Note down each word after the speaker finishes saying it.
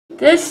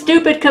This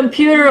stupid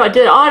computer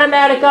did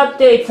automatic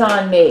updates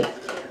on me.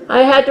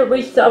 I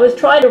was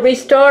trying to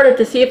restart it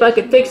to see if I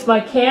could fix my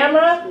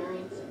camera,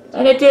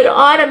 and it did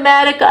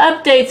automatic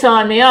updates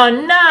on me. Oh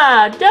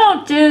no,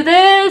 don't do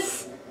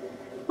this.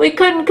 We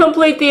couldn't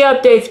complete the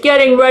updates.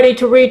 Getting ready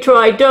to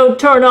retry. Don't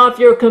turn off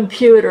your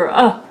computer.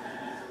 Oh,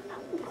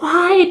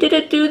 why did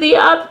it do the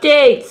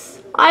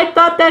updates? I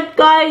thought that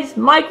guy's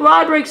Mike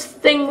Roderick's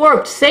thing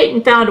worked.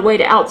 Satan found a way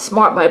to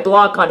outsmart my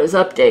block on his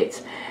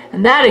updates.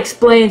 And that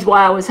explains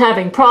why I was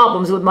having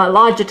problems with my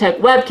Logitech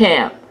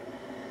webcam.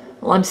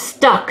 Well, I'm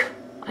stuck.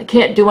 I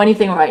can't do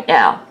anything right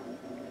now.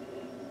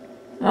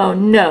 Oh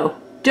no,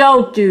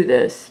 don't do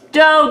this.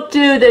 Don't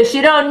do this.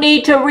 You don't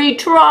need to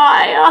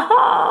retry.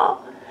 Oh,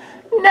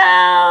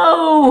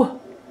 no.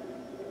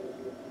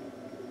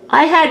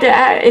 I had to,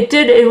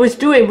 it was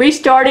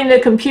restarting the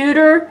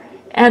computer,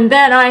 and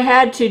then I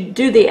had to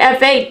do the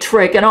F8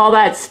 trick and all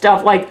that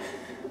stuff. Like,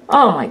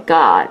 oh my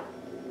God.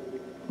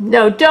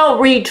 No,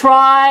 don't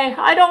retry.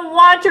 I don't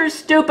want your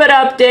stupid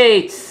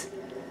updates.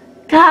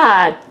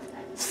 God,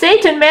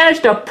 Satan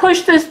managed to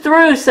push this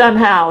through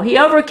somehow. He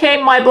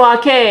overcame my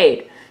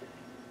blockade.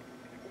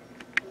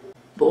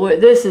 Boy,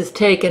 this is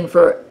taking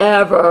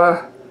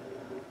forever.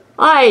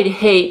 I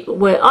hate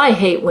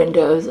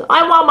Windows.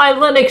 I want my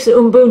Linux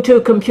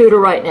Ubuntu computer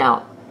right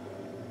now.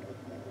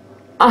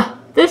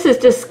 This is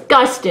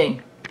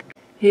disgusting.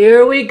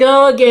 Here we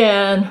go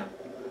again.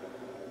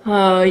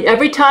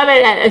 Every time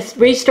it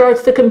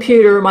restarts the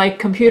computer, my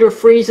computer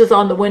freezes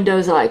on the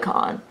Windows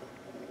icon.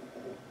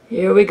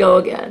 Here we go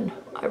again.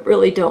 I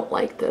really don't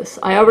like this.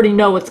 I already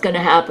know what's going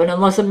to happen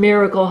unless a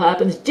miracle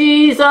happens.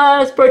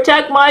 Jesus,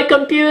 protect my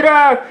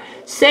computer!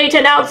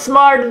 Satan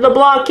outsmarted the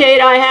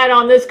blockade I had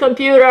on this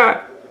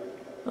computer.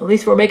 At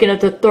least we're making it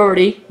to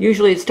 30.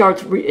 Usually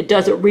it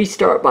doesn't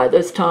restart by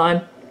this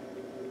time.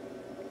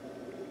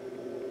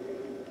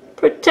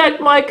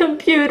 Protect my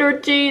computer,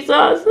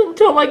 Jesus,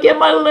 until I get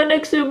my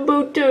Linux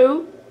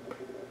Ubuntu.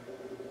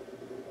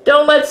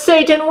 Don't let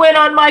Satan win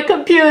on my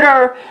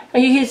computer.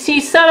 He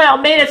somehow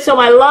made it so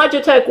my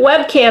Logitech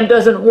webcam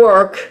doesn't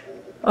work.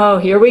 Oh,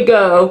 here we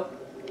go.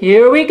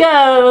 Here we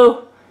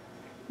go.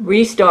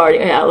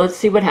 Restarting. Yeah, let's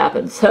see what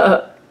happens.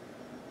 You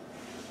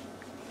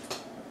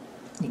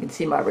can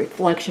see my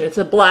reflection. It's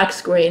a black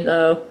screen,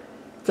 though.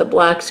 It's a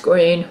black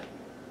screen.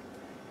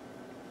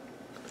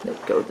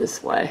 Let's go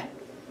this way.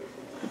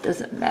 It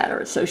doesn't matter.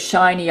 It's so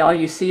shiny. All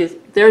you see is,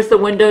 there's the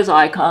Windows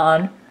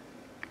icon.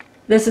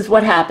 This is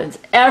what happens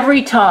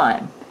every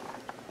time.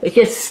 It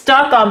gets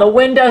stuck on the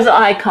Windows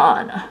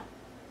icon.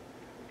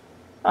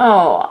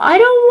 Oh, I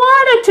don't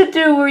want it to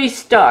do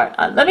restart.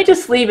 Let me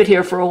just leave it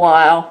here for a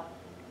while.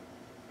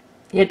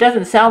 It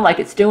doesn't sound like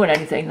it's doing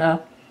anything,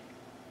 though.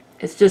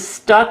 It's just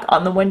stuck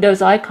on the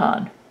Windows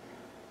icon.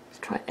 Let's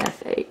try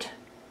F8.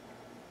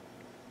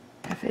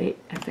 F8,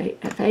 F8,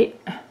 F8.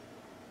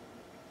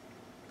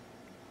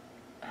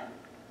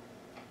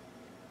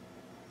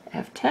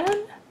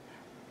 F10,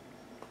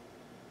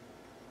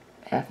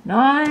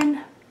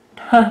 F9.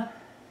 Yeah,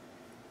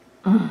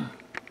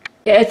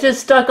 it's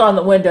just stuck on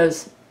the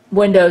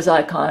Windows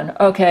icon.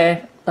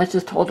 Okay, let's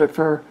just hold it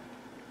for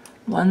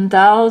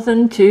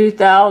 1,000,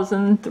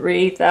 2,000,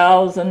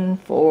 3,000,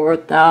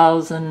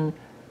 4,000,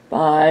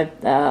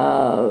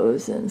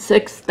 5,000,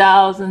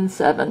 6,000,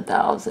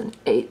 7,000,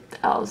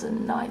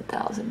 8,000,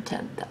 9,000,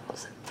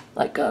 10,000.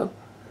 Let go.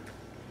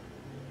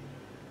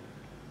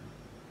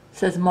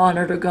 Says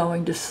monitor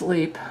going to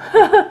sleep.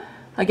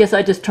 I guess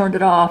I just turned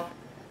it off.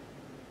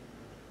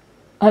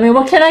 I mean,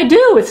 what can I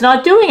do? It's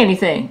not doing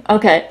anything.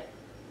 Okay.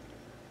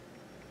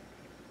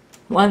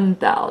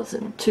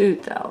 1,000,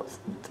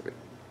 2,000, 3.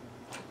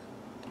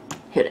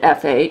 Hit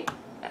F8,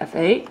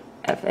 F8,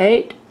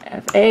 F8,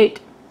 F8,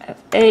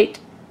 F8.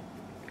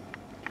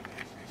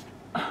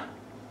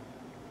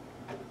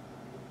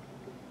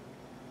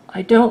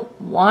 I don't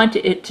want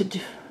it to do.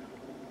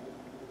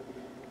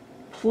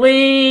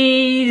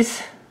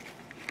 Please.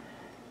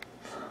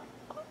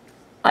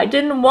 I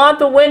didn't want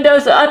the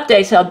Windows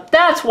updates, so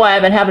that's why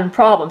I've been having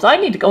problems. I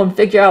need to go and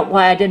figure out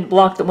why I didn't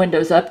block the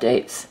Windows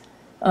updates.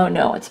 Oh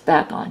no, it's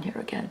back on here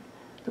again.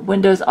 The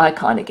Windows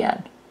icon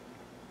again.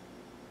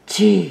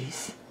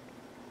 Jeez.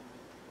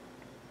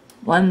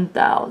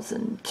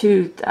 1,000,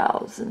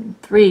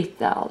 2,000,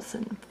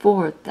 3,000,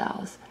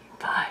 4,000,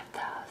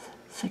 5,000,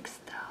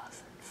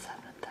 6,000,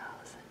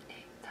 7,000,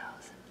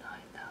 8,000,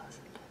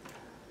 9,000,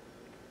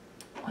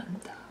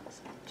 1,000.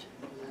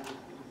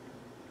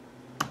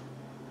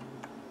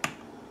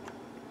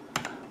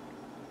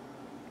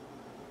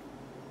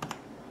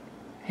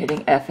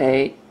 Hitting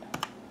F8,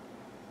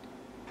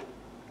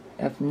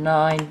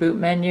 F9 boot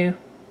menu,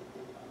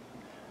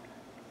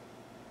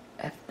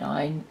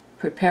 F9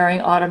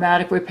 preparing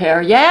automatic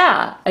repair.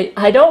 Yeah,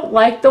 I don't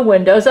like the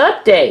Windows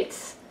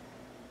updates.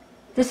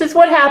 This is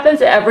what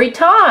happens every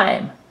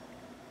time.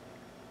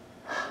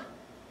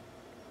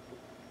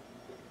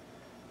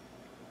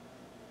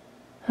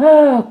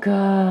 Oh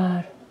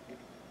God.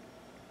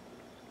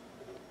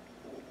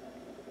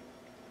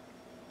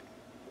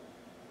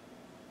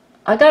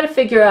 I got to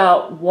figure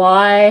out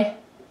why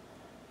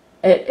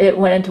it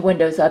went into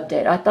Windows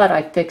Update. I thought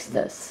I fixed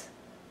this.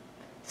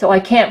 So I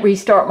can't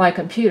restart my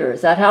computer.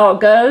 Is that how it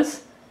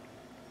goes?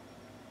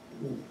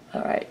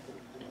 All right.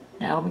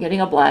 Now I'm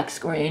getting a black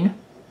screen.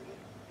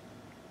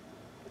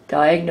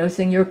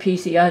 Diagnosing your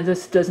PC.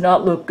 This does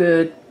not look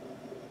good.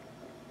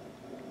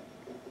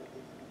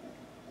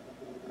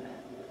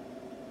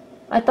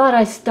 I thought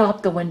I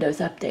stopped the Windows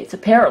updates.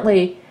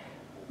 Apparently,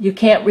 you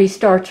can't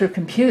restart your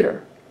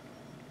computer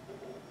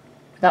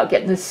without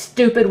getting the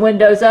stupid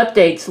Windows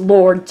updates,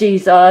 Lord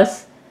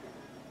Jesus.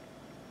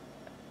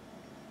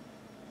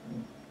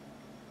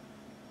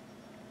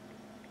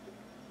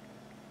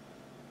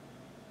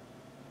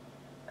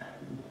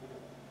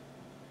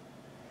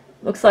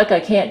 Looks like I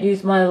can't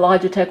use my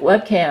Logitech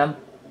webcam.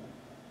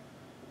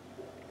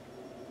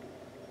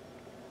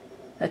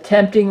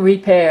 Attempting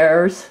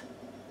repairs.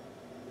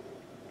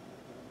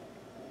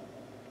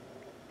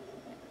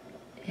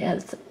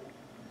 Yes.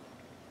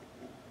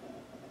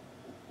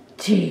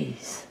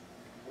 Jeez.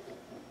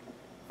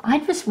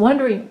 I'm just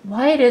wondering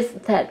why it is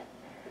that,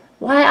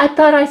 why I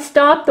thought I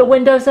stopped the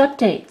Windows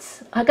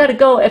updates. I gotta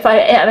go, if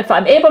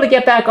I'm able to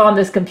get back on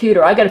this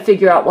computer, I gotta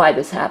figure out why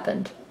this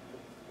happened.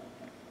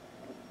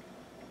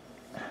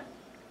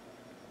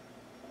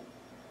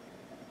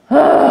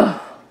 Oh.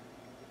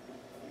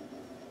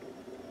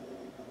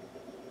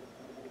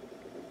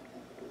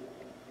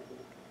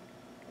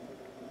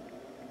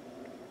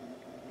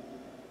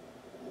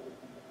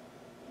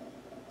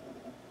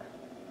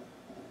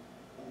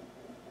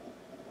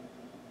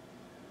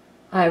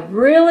 I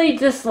really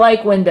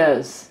dislike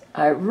Windows.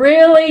 I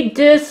really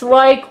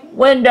dislike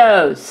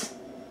Windows.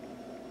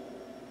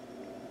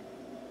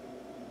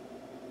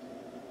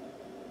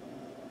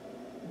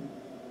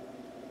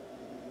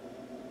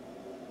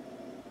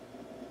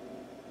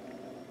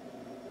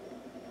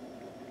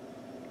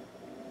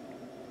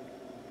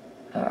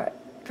 All right.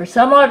 For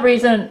some odd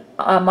reason,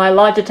 my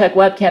Logitech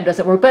webcam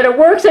doesn't work, but it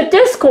works at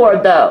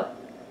Discord though.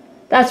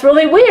 That's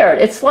really weird.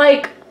 It's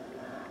like,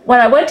 when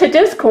I went to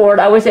Discord,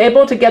 I was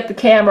able to get the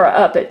camera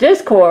up at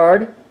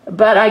Discord,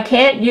 but I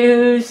can't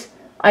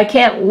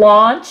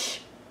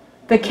launch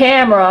the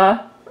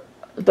camera,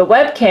 the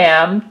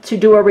webcam, to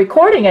do a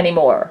recording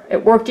anymore.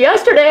 It worked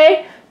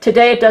yesterday.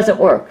 Today it doesn't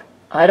work.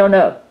 I don't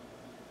know.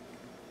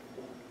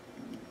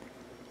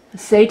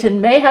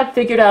 Satan may have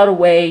figured out a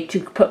way to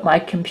put my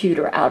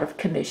computer out of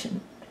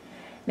commission.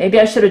 Maybe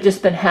I should have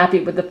just been happy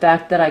with the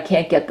fact that I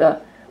can't get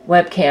the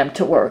webcam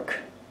to work.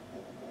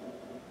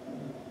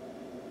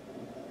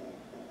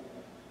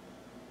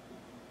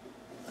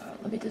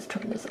 Let me just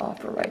turn this off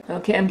for right now.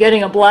 Okay, I'm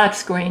getting a black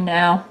screen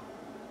now.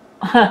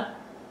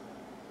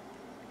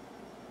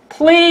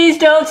 Please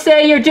don't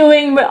say you're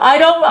doing,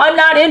 I'm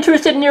not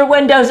interested in your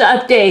Windows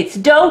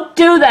updates. Don't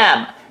do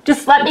them.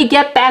 Just let me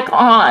get back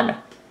on.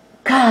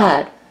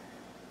 God.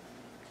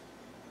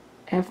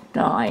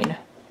 F9.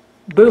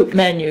 Boot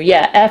menu.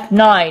 Yeah,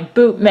 F9.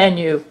 Boot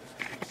menu.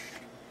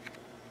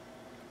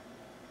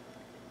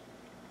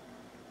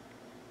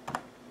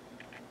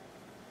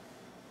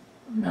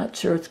 I'm not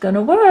sure it's going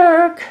to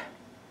work.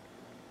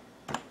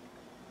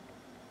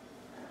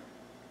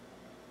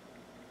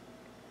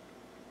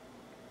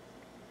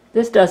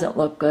 This doesn't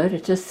look good.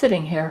 It's just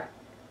sitting here.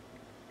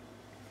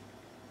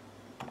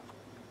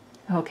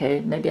 Okay,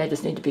 maybe I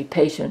just need to be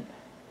patient.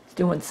 It's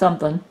doing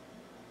something.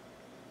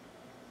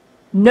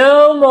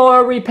 No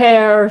more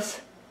repairs.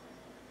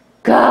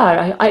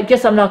 God, I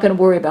guess I'm not going to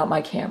worry about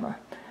my camera.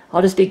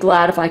 I'll just be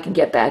glad if I can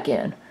get back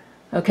in.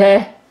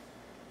 Okay?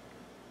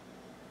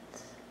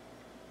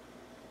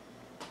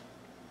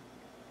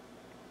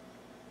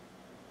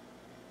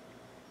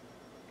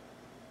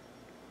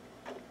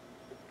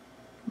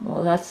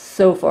 Well, that's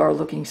so far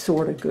looking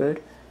sort of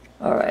good.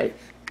 All right.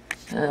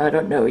 I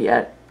don't know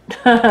yet.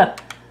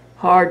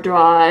 Hard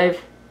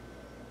drive.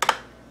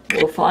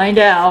 We'll find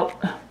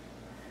out.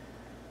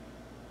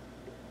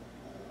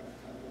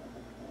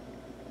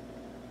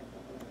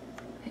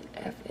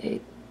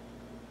 F8.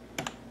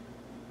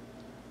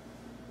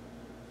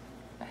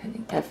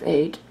 Hitting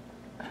F8.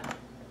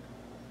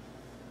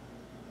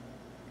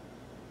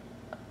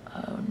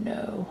 Oh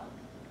no.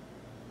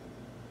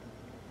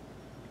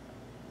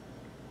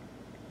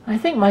 I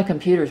think my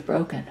computer's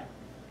broken.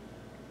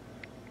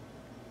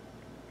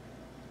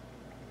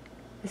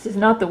 This is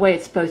not the way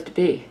it's supposed to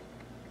be.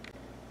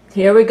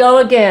 Here we go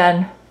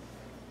again.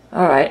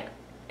 All right,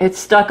 it's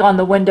stuck on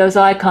the Windows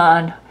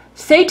icon.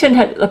 Satan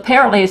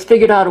apparently has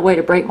figured out a way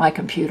to break my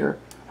computer.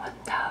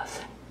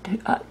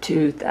 1,000,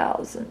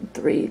 2,000,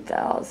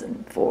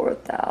 3,000,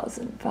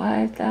 4,000,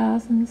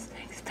 5,000,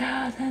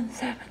 6,000,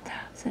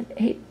 7,000,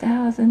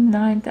 8,000,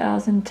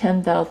 9,000,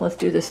 10,000. Let's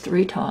do this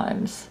 3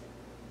 times.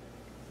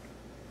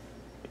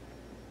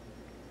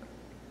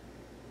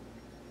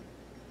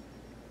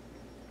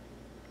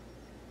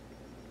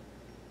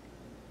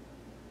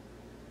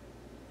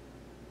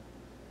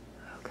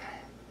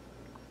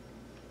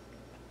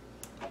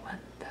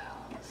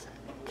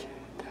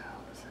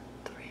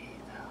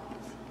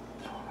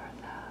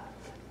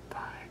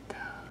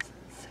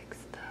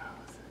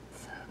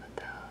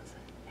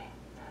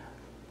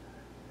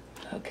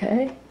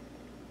 Okay.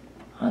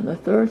 on the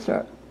third,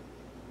 start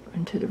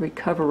into the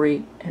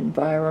recovery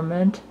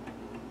environment.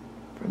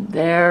 From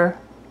there,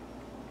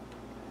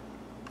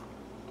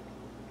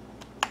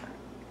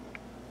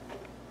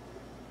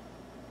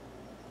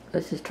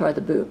 let's just try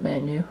the boot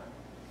menu.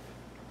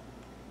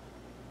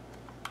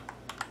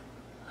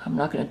 I'm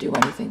not going to do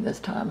anything this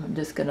time. I'm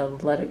just going to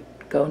let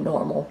it go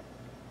normal.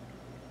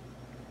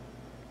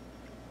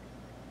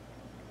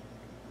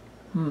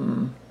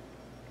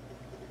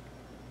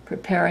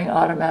 Preparing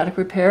automatic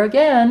repair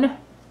again.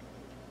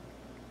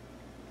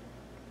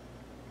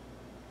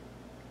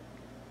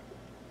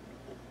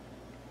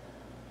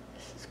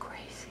 This is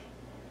crazy.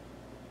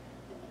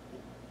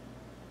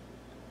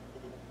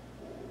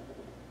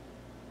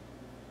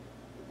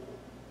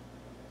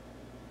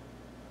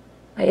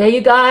 Hey, you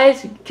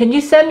guys, can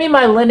you send me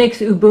my Linux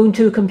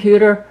Ubuntu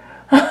computer?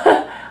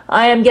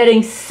 I am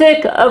getting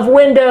sick of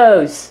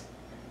Windows.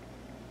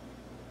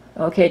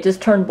 Okay, it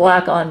just turned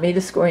black on me, the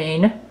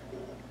screen.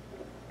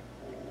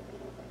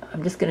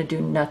 I'm just going to do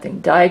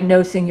nothing.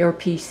 Diagnosing your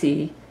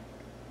PC.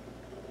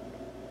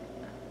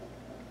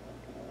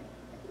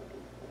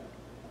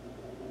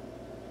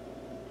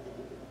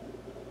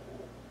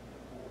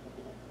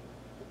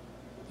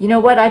 You know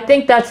what? I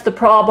think that's the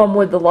problem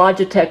with the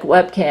Logitech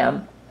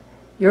webcam.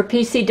 Your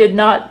PC did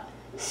not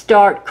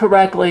start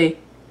correctly.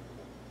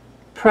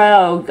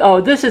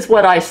 Oh, this is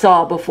what I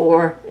saw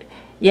before.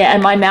 Yeah,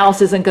 and my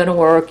mouse isn't going to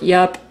work.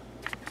 Yep.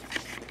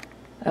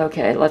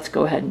 Okay, let's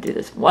go ahead and do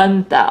this.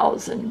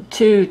 1,000,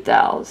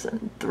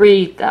 2,000,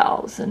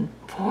 3,000,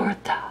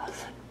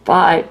 4,000,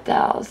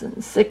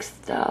 5,000,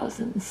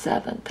 6,000,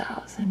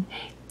 7,000,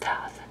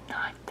 8,000,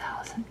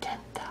 9,000,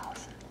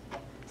 10,000.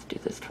 Let's do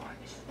this twice.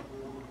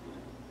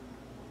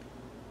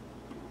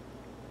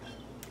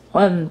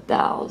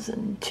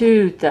 1,000,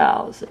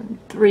 2,000,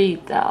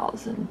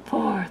 3,000,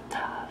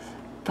 4,000,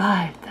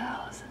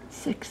 5,000,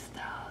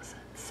 6,000,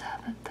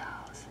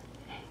 7,000,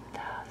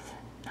 8,000,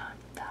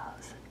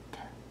 9,000,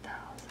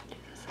 10,000. Do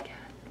this again.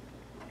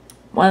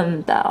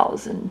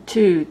 1,000,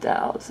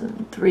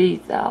 2,000,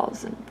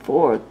 3,000,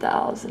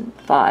 4,000,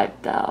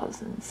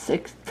 5,000,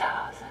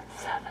 6,000,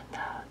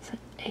 7,000,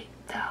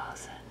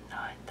 8,000,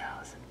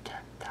 9,000,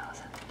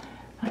 10,000.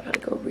 I gotta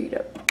go read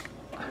it.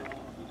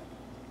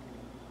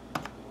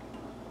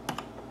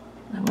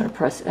 I'm going to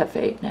press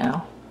F8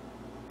 now.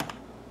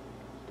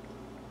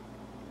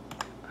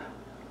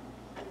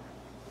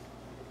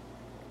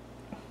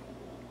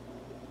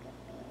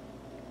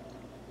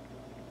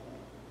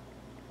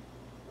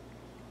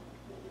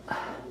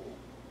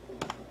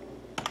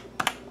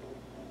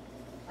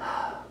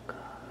 Oh, God.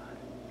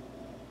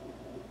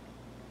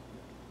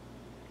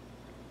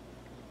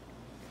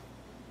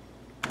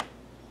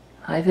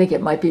 I think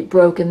it might be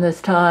broken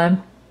this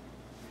time.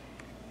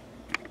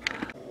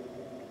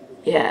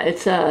 Yeah,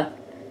 it's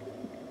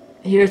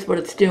here's what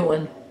it's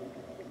doing.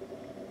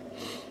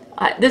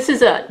 This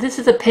is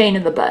a pain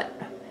in the butt.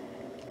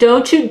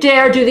 Don't you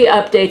dare do the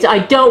updates. I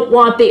don't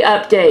want the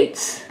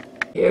updates.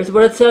 Here's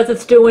what it says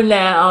it's doing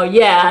now.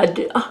 Yeah,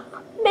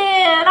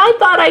 man, I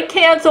thought I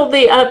canceled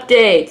the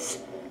updates.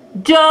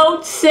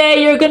 Don't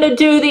say you're gonna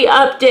do the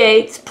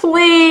updates,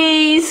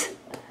 please.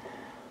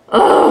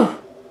 Oh.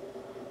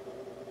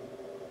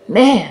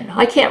 Man,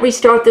 I can't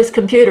restart this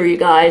computer, you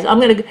guys.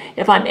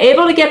 If I'm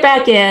able to get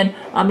back in,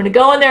 I'm gonna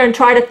go in there and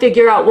try to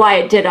figure out why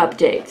it did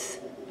updates.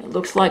 It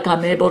looks like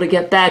I'm able to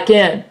get back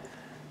in.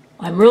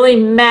 I'm really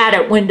mad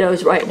at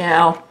Windows right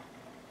now.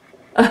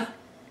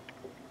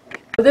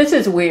 This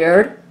is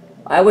weird.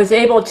 I was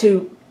able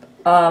to,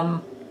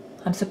 I'm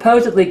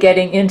supposedly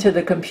getting into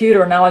the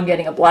computer, now I'm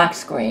getting a black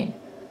screen.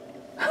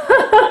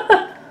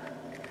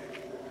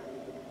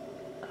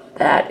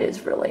 That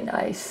is really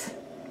nice.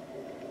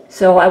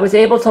 So I was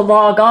able to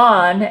log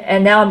on,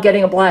 and now I'm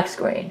getting a black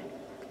screen.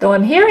 Though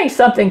I'm hearing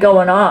something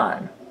going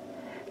on.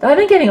 Though I've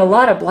been getting a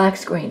lot of black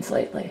screens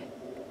lately.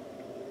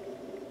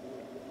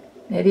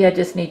 Maybe I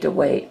just need to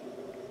wait.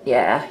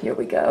 Yeah, here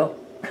we go.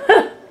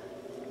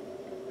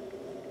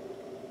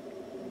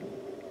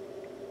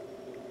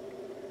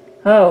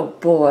 Oh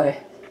boy.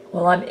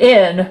 Well, I'm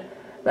in.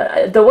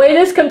 But the way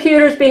this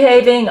computer's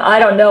behaving, I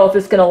don't know if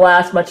it's going to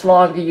last much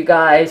longer, you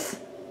guys.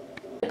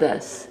 Look at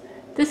this.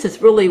 This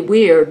is really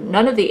weird.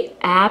 None of the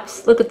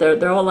apps, look at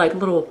they're all like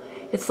little,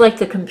 it's like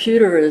the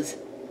computer is,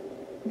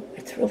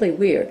 it's really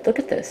weird. Look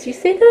at this. You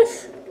see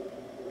this?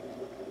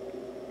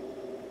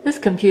 This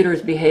computer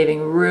is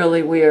behaving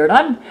really weird.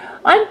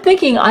 I'm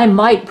thinking I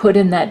might put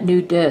in that new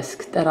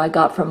disk that I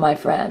got from my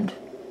friend.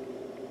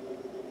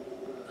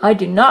 I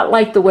do not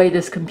like the way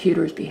this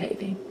computer is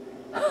behaving.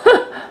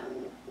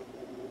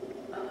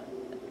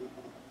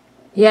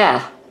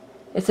 Yeah,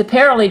 it's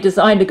apparently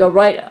designed to go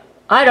right.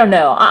 I don't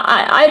know.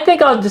 I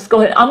think I'll just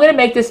go ahead. I'm going to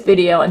make this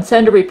video and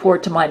send a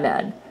report to my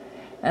men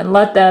and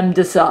let them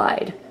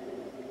decide.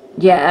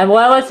 Yeah,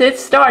 well,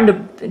 it's starting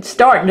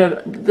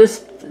to,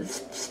 this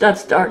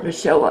stuff's starting to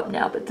show up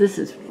now, but this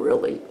is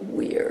really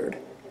weird.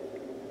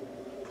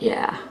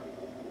 Yeah.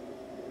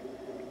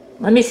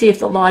 Let me see if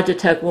the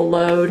Logitech will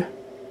load.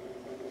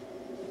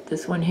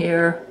 This one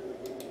here.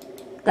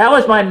 That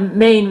was my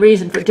main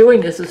reason for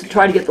doing this, is to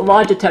try to get the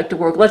Logitech to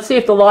work. Let's see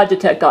if the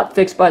Logitech got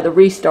fixed by the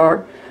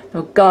restart.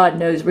 Oh, God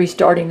knows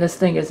restarting this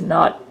thing is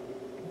not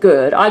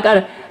good.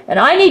 And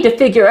I need to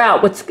figure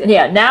out what's,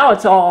 yeah, now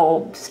it's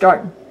all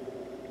starting.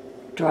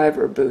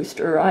 Driver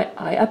booster.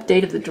 I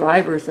updated the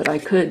drivers that I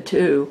could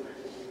too,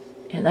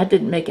 and that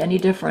didn't make any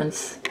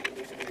difference.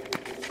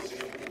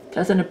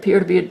 Doesn't appear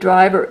to be a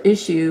driver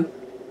issue.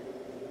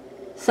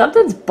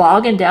 Something's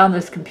bogging down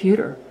this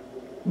computer.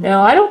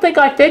 No, I don't think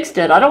I fixed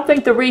it. I don't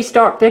think the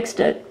restart fixed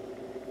it.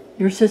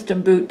 Your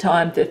system boot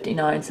time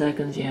 59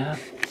 seconds. Yeah.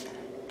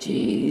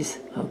 Jeez.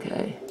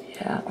 Okay.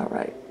 Yeah. All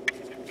right.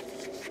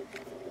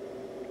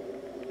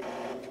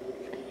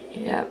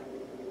 Yep.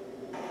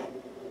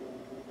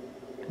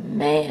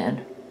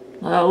 Man.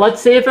 Well,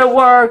 let's see if it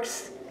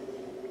works.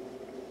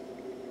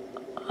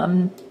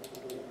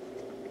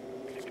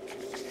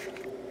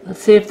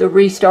 Let's see if the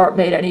restart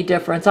made any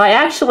difference. I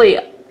actually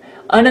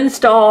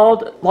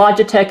uninstalled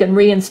Logitech and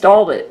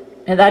reinstalled it,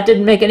 and that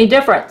didn't make any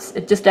difference.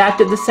 It just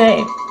acted the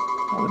same.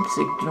 I'll just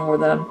ignore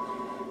them.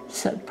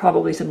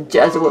 Probably some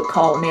Jesuit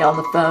calling me on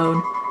the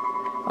phone.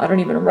 I don't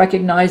even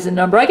recognize the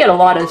number. I get a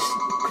lot of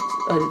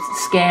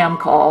scam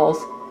calls.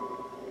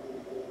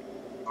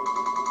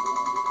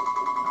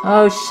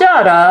 Oh,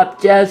 shut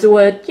up,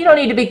 Jesuit. You don't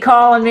need to be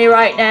calling me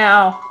right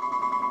now.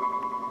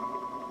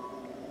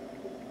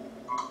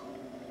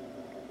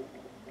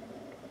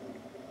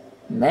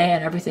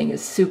 Man, everything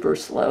is super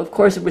slow. Of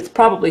course, it's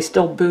probably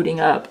still booting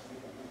up.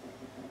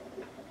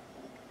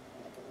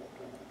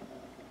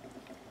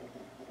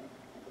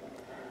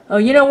 Oh,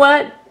 you know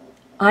what?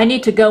 I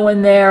need to go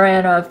in there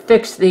and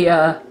fix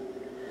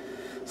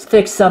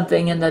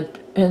something in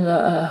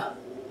the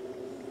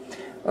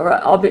or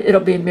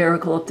it'll be a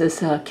miracle if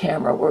this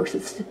camera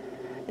works.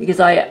 Because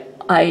I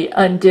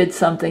undid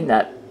something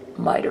that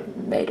might have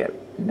made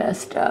it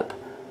messed up.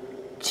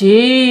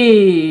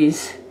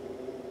 Jeez.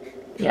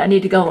 Yeah, I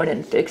need to go in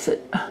and fix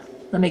it.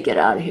 Let me get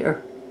out of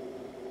here.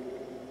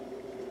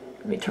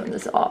 Let me turn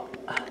this off.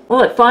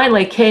 Well, it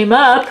finally came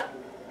up.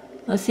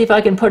 Let's see if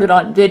I can put it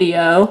on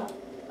video.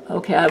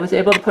 Okay, I was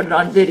able to put it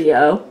on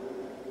video.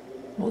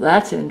 Well,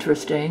 that's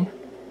interesting.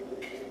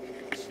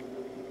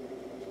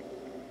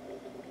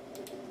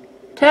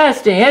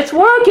 Testing. It's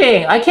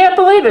working. I can't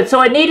believe it.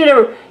 So it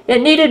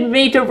needed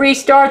me to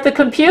restart the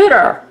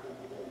computer.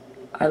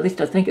 At least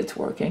I think it's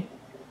working.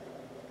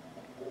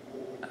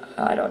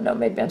 I don't know,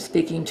 maybe I'm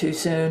speaking too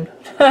soon.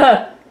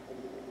 Yeah,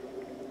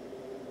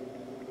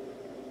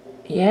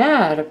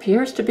 it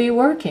appears to be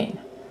working.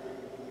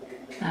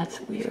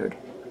 That's weird.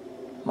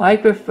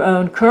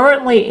 Microphone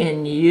currently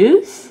in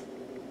use,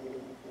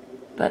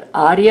 but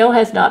audio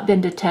has not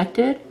been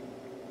detected.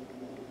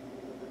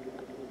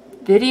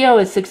 Video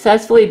is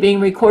successfully being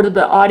recorded,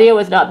 but audio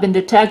has not been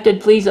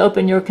detected. Please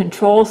open your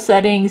control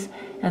settings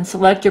and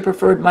select your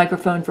preferred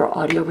microphone for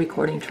audio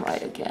recording. Try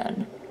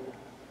again.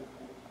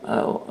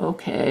 Oh,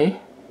 okay.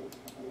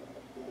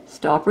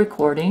 Stop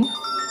recording.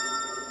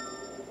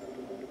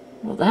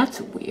 Well,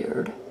 that's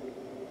weird.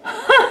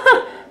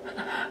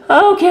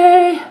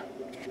 Okay.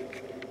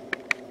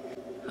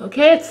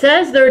 Okay, it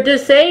says they're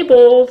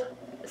disabled,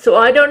 so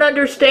I don't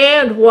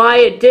understand why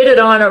it did it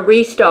on a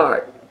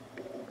restart.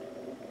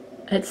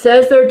 It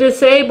says they're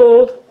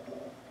disabled.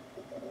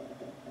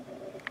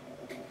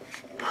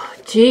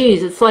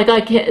 Geez, it's like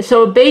I can't,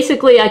 so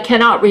basically I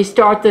cannot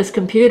restart this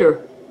computer.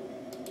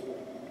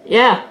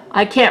 Yeah,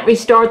 I can't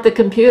restart the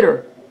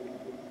computer.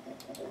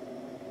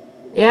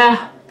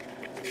 Yeah.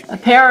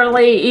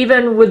 Apparently,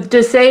 even with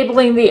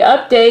disabling the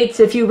updates,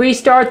 if you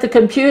restart the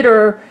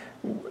computer,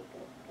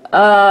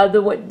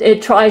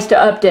 it tries to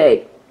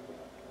update.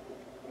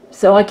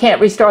 So I can't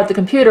restart the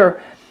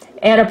computer.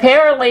 And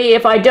apparently,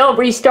 if I don't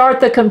restart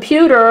the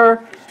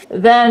computer,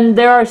 then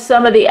there are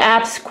some of the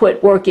apps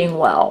quit working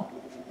well.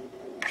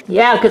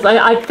 Yeah, because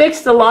I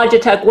fixed the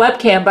Logitech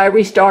webcam by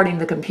restarting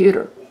the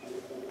computer.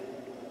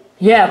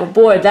 Yeah, but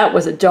boy, that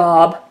was a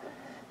job.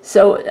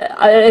 So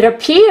it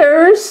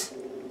appears,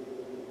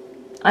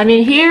 I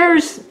mean,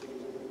 here's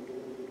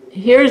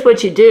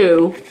what you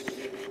do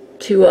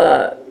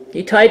to,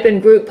 you type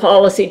in group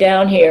policy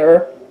down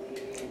here,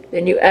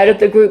 then you edit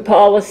the group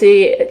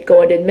policy,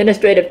 go into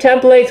administrative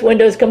templates,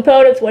 Windows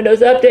components, Windows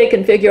update,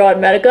 configure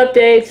automatic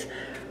updates.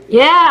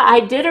 Yeah,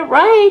 I did it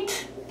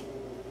right.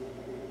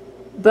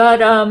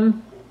 But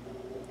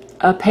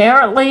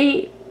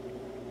apparently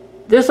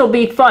this will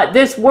be fun.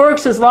 This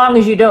works as long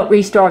as you don't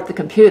restart the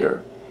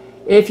computer.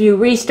 If you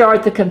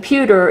restart the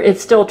computer, it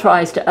still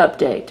tries to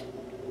update,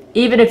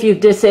 even if you've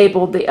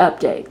disabled the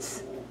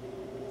updates.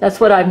 That's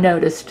what I've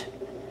noticed.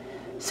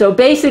 So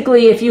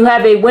basically, if you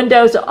have a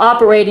Windows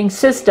operating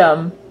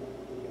system,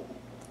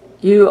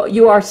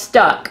 you are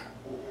stuck.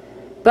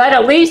 But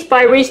at least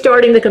by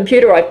restarting the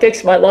computer, I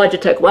fixed my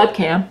Logitech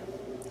webcam.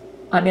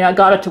 I mean, I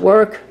got it to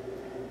work.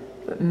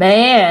 But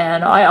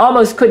man, I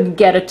almost couldn't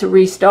get it to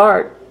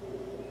restart.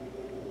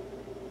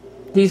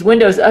 These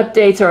Windows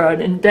updates are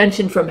an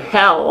invention from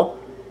hell.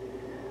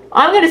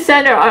 I'm going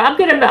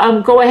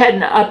to go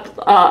ahead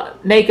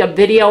and make a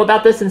video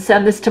about this and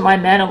send this to my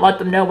men and let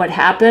them know what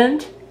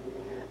happened.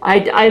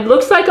 It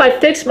looks like I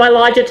fixed my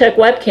Logitech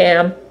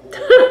webcam.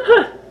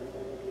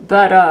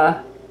 But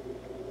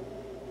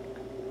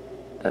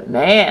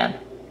man,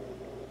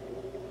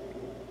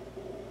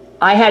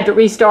 I had to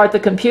restart the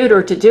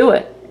computer to do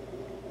it.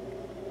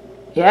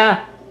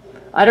 Yeah,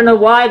 I don't know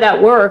why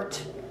that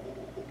worked.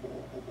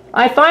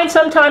 I find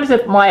sometimes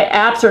if my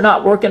apps are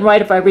not working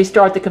right, if I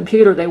restart the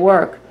computer, they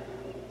work.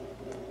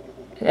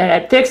 And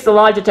I fixed the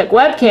Logitech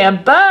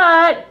webcam,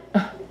 but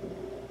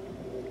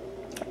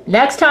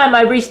next time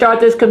I restart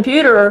this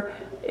computer,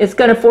 it's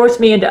going to force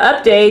me into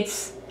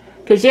updates.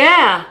 Because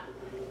yeah,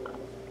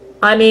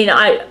 I mean,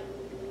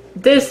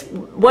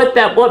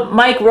 what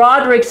Mike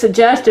Roderick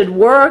suggested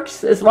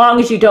works as long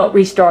as you don't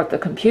restart the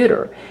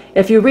computer.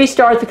 If you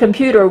restart the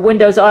computer,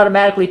 Windows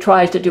automatically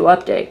tries to do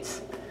updates.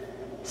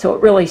 So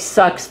it really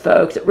sucks,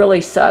 folks. It really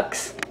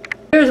sucks.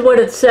 Here's what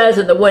it says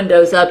in the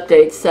Windows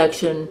Updates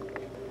section.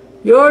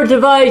 Your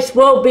device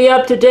won't be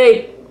up to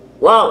date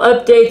while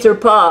updates are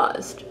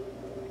paused.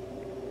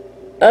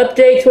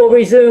 Updates will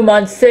resume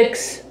on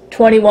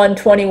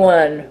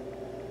 6/21/21.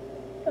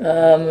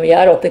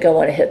 Yeah, I don't think I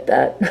want to hit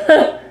that.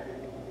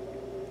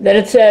 Then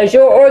it says,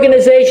 your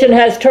organization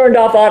has turned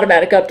off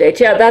automatic updates.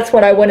 Yeah, that's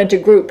when I went into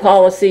group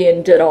policy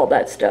and did all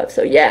that stuff.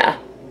 So yeah.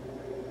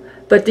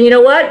 But you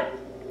know what?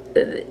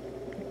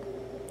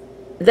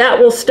 That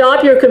will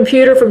stop your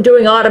computer from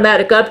doing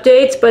automatic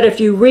updates, but if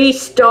you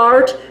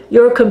restart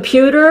your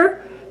computer,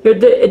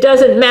 it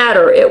doesn't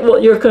matter.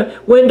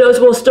 Windows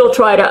will still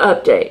try to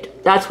update.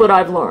 That's what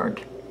I've learned.